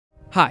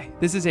Hi,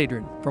 this is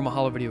Adrian from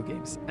Mahalo Video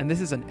Games, and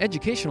this is an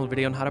educational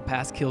video on how to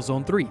pass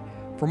Killzone 3.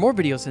 For more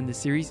videos in this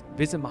series,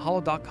 visit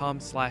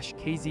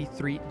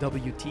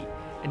mahalo.com/kz3wt,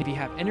 and if you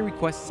have any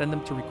requests, send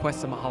them to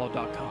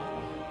requests@mahalo.com.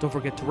 Don't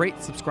forget to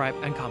rate, subscribe,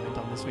 and comment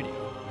on this video.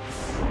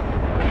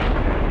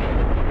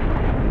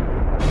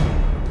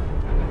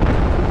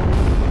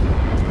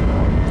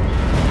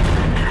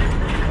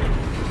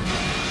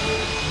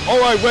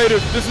 Alright,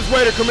 Raiders, this is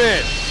Raider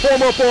Command.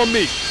 Form up on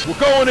me. We're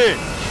going in.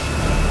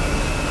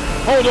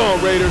 Hold on,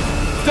 Raiders.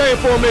 Stay in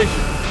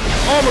formation.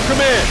 Armor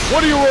Command,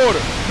 what are your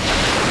orders?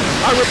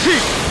 I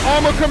repeat,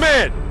 Armor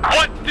Command.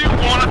 What do you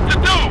want us to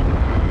do?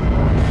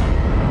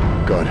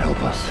 God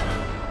help us.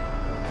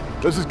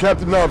 This is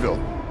Captain Narville.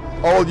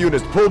 All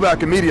units, pull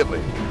back immediately.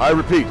 I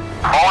repeat.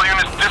 All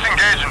units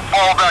disengage and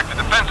fall back to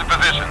defensive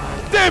position.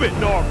 Damn it,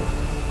 Narville!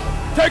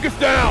 Take us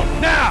down,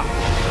 now!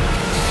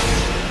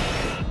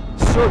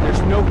 Sir,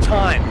 there's no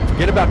time.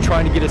 Forget about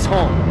trying to get us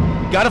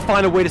home. We gotta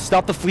find a way to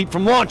stop the fleet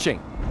from launching.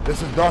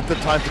 This is not the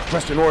time to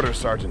question orders,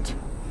 Sergeant.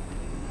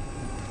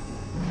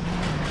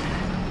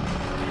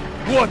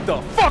 What the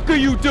fuck are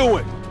you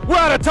doing? We're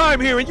out of time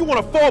here and you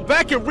want to fall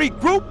back and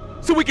regroup?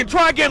 So we can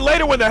try again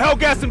later when the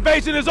Hellgas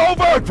invasion is over?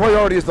 My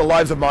priority is the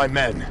lives of my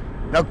men.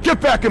 Now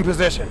get back in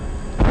position!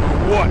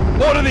 What?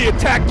 Order the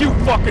attack, you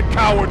fucking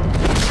coward!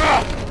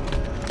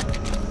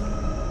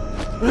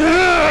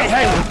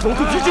 Hey,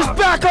 could you just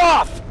back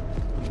off?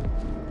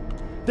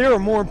 There are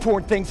more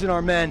important things than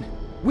our men.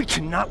 We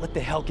cannot let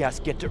the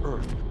Hellgas get to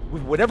Earth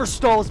with whatever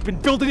stall has been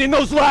building in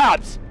those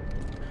labs!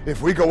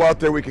 If we go out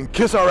there, we can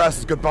kiss our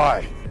asses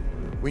goodbye.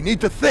 We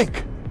need to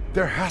think.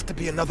 There has to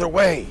be another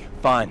way.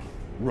 Fine,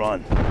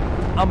 run.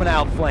 I'm gonna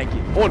outflank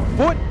you. On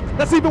foot?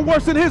 That's even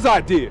worse than his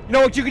idea. You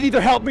know what, you can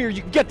either help me or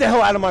you can get the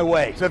hell out of my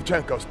way.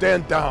 Shevchenko,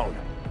 stand down.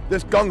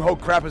 This gung-ho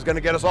crap is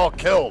gonna get us all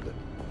killed.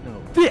 No,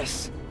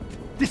 this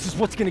is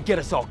what's gonna get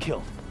us all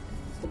killed.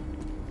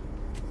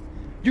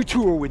 You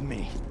two are with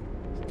me.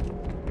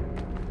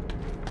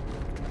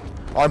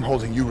 I'm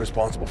holding you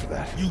responsible for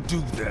that. You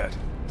do that,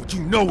 but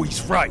you know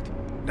he's right.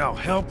 Now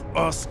help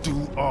us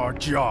do our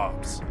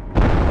jobs.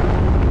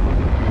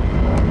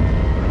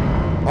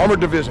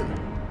 Armored Division,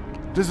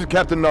 this is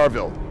Captain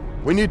Narville.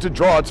 We need to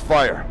draw its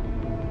fire.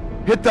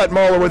 Hit that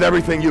Mawlr with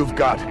everything you've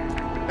got.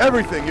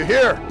 Everything, you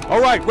hear?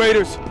 All right,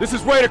 Raiders, this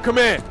is Raider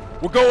Command.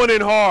 We're going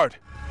in hard.